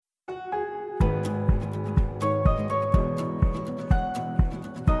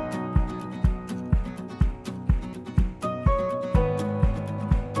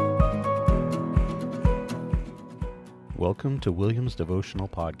Welcome to William's Devotional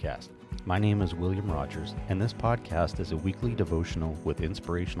Podcast. My name is William Rogers, and this podcast is a weekly devotional with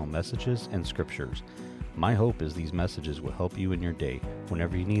inspirational messages and scriptures. My hope is these messages will help you in your day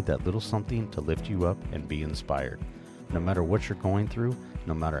whenever you need that little something to lift you up and be inspired. No matter what you're going through,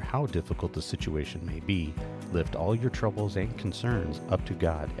 no matter how difficult the situation may be, lift all your troubles and concerns up to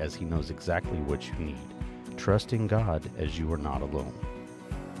God as He knows exactly what you need. Trust in God as you are not alone.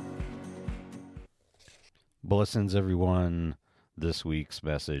 Blessings, everyone. This week's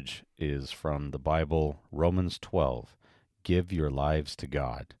message is from the Bible, Romans 12. Give your lives to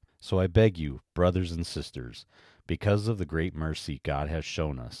God. So I beg you, brothers and sisters, because of the great mercy God has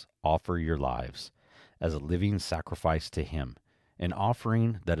shown us, offer your lives as a living sacrifice to Him, an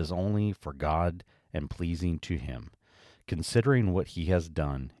offering that is only for God and pleasing to Him. Considering what He has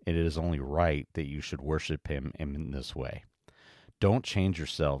done, it is only right that you should worship Him in this way. Don't change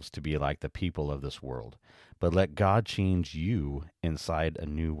yourselves to be like the people of this world, but let God change you inside a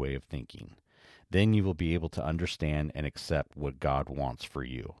new way of thinking. Then you will be able to understand and accept what God wants for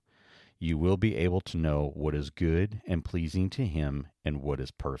you. You will be able to know what is good and pleasing to Him and what is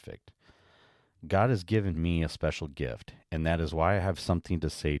perfect. God has given me a special gift, and that is why I have something to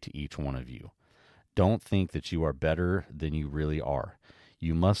say to each one of you. Don't think that you are better than you really are.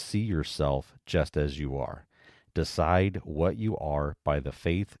 You must see yourself just as you are. Decide what you are by the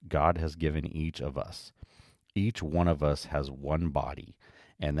faith God has given each of us. Each one of us has one body,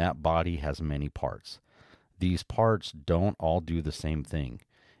 and that body has many parts. These parts don't all do the same thing.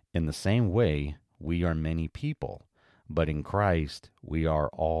 In the same way, we are many people, but in Christ, we are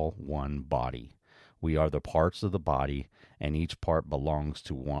all one body. We are the parts of the body, and each part belongs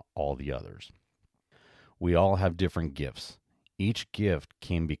to all the others. We all have different gifts. Each gift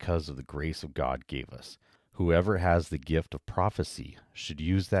came because of the grace of God gave us. Whoever has the gift of prophecy should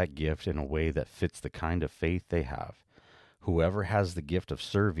use that gift in a way that fits the kind of faith they have. Whoever has the gift of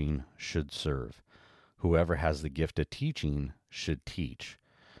serving should serve. Whoever has the gift of teaching should teach.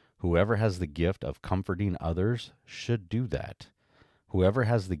 Whoever has the gift of comforting others should do that. Whoever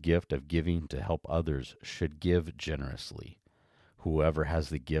has the gift of giving to help others should give generously. Whoever has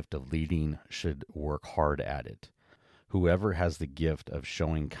the gift of leading should work hard at it. Whoever has the gift of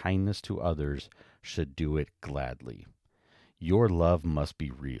showing kindness to others should do it gladly. Your love must be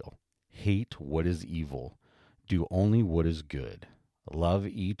real. Hate what is evil. Do only what is good. Love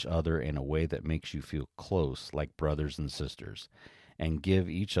each other in a way that makes you feel close like brothers and sisters, and give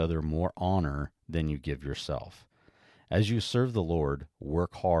each other more honor than you give yourself. As you serve the Lord,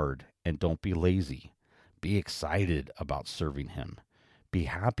 work hard and don't be lazy. Be excited about serving Him. Be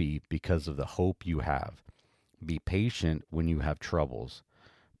happy because of the hope you have. Be patient when you have troubles.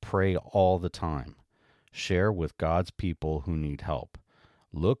 Pray all the time. Share with God's people who need help.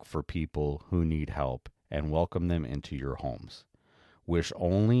 Look for people who need help and welcome them into your homes. Wish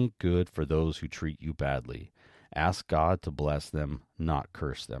only good for those who treat you badly. Ask God to bless them, not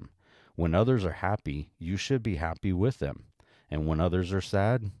curse them. When others are happy, you should be happy with them. And when others are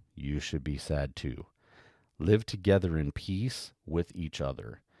sad, you should be sad too. Live together in peace with each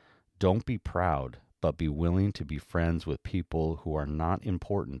other. Don't be proud, but be willing to be friends with people who are not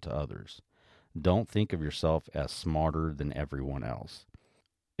important to others. Don't think of yourself as smarter than everyone else.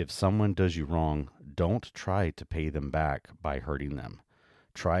 If someone does you wrong, don't try to pay them back by hurting them.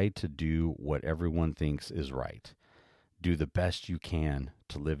 Try to do what everyone thinks is right. Do the best you can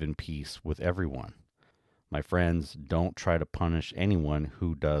to live in peace with everyone. My friends, don't try to punish anyone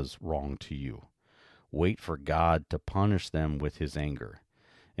who does wrong to you. Wait for God to punish them with His anger.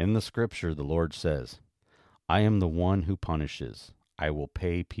 In the scripture, the Lord says, I am the one who punishes. I will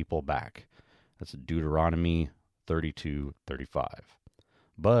pay people back. That's Deuteronomy 32:35.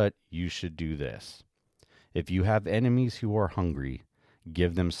 But you should do this. If you have enemies who are hungry,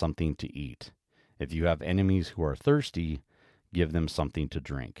 give them something to eat. If you have enemies who are thirsty, give them something to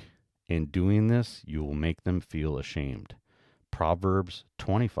drink. In doing this, you will make them feel ashamed. Proverbs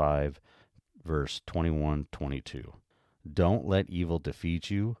 25, verse 21-22. Don't let evil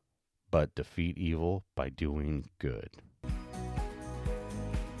defeat you, but defeat evil by doing good.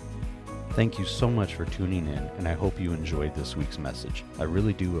 Thank you so much for tuning in, and I hope you enjoyed this week's message. I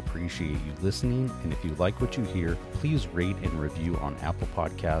really do appreciate you listening, and if you like what you hear, please rate and review on Apple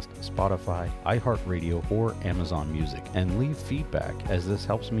Podcast, Spotify, iHeartRadio, or Amazon Music, and leave feedback as this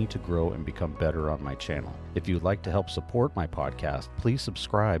helps me to grow and become better on my channel. If you'd like to help support my podcast, please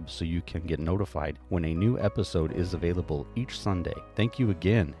subscribe so you can get notified when a new episode is available each Sunday. Thank you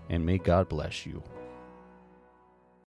again, and may God bless you.